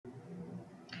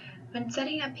When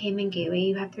setting up Payment Gateway,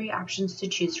 you have three options to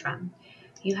choose from.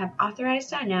 You have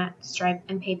Authorizenet, Stripe,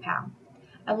 and PayPal.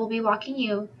 I will be walking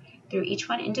you through each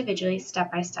one individually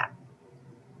step by step.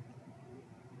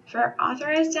 For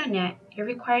Authorizenet, you're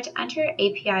required to enter your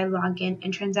API login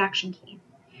and transaction key.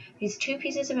 These two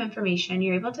pieces of information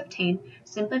you're able to obtain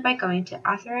simply by going to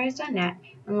Authorizenet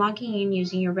and logging in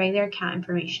using your regular account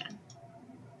information.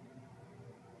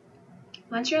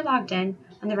 Once you're logged in,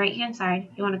 on the right-hand side,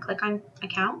 you want to click on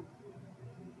Account.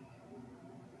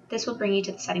 This will bring you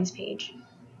to the settings page.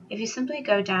 If you simply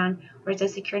go down where it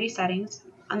says Security Settings,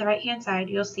 on the right-hand side,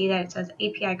 you'll see that it says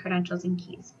API Credentials and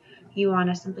Keys. You want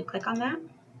to simply click on that.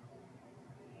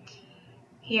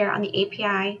 Here on the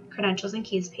API Credentials and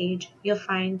Keys page, you'll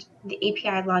find the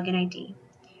API Login ID.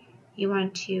 You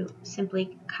want to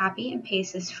simply copy and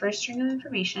paste this first string of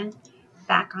information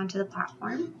back onto the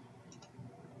platform.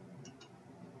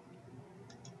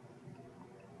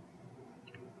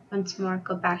 Once more,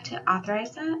 go back to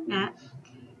Authorizenet,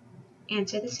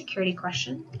 answer the security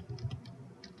question,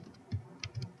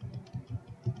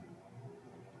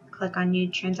 click on New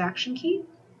Transaction Key,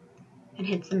 and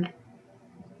hit Submit.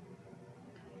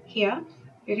 Here,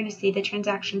 you're going to see the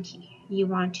transaction key. You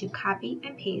want to copy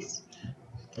and paste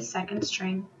the second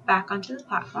string back onto the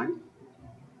platform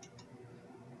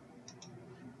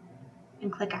and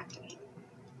click Activate.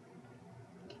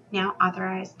 Now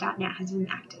Authorize.net has been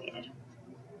activated.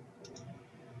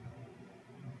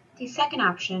 The second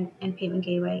option in Payment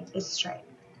Gateway is Stripe.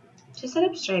 To set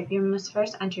up Stripe, you must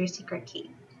first enter your secret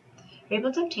key. You're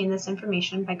able to obtain this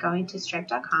information by going to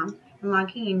stripe.com and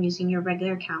logging in using your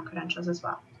regular account credentials as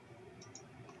well.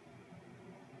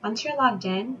 Once you're logged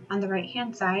in, on the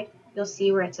right-hand side, you'll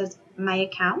see where it says My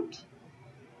Account.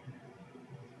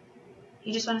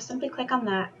 You just want to simply click on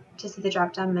that to see the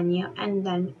drop-down menu and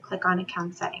then click on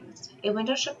Account Settings. A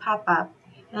window should pop up,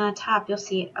 and on the top you'll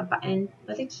see a button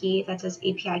with a key that says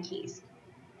API Keys.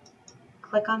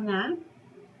 Click on that.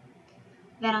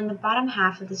 Then on the bottom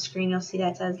half of the screen you'll see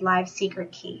that says Live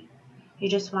Secret Key. You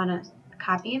just want to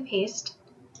copy and paste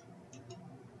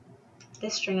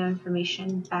this string of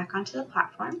information back onto the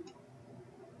platform.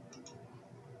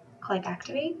 Click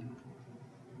Activate,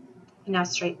 and now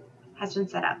Stripe has been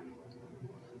set up.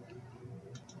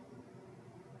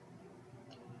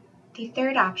 The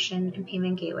third option in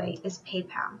Payment Gateway is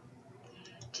PayPal.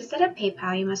 To set up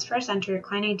PayPal, you must first enter your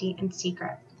client ID and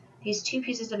secret. These two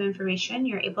pieces of information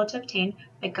you're able to obtain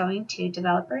by going to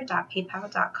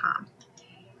developer.paypal.com.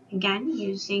 Again,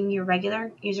 using your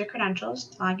regular user credentials,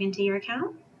 log into your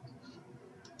account.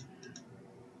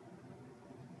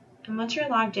 And once you're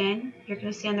logged in, you're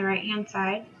going to see on the right-hand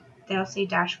side, they'll say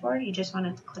Dashboard. You just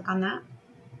want to click on that.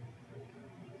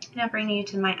 And it'll bring you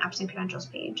to My Apps and Credentials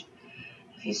page.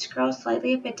 If you scroll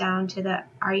slightly a bit down to the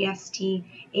REST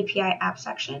API App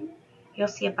section, you'll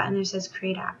see a button that says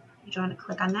Create App. You just want to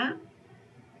click on that.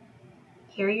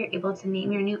 Here you're able to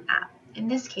name your new app. In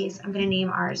this case, I'm going to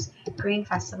name ours Green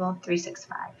Festival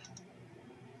 365.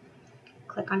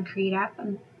 Click on Create App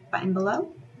button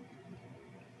below.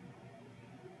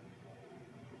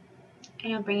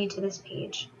 And it'll bring you to this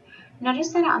page. Notice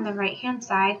that on the right hand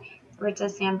side where it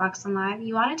says Sandbox and Live,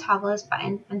 you want to toggle this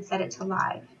button and set it to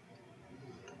Live.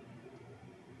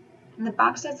 In the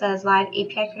box that says Live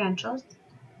API Credentials,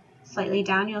 slightly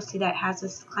down you'll see that it has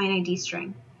this client ID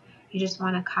string. You just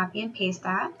want to copy and paste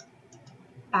that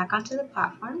back onto the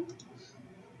platform.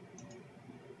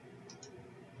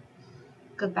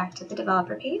 Go back to the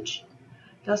developer page.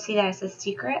 You'll see that it says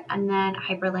Secret and then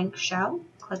Hyperlink Show.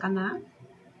 Click on that.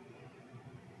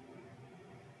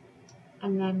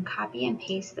 And then copy and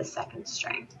paste the second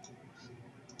string.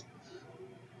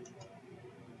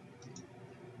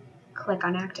 Click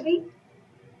on Activate.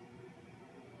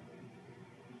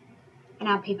 And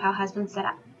now PayPal has been set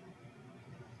up.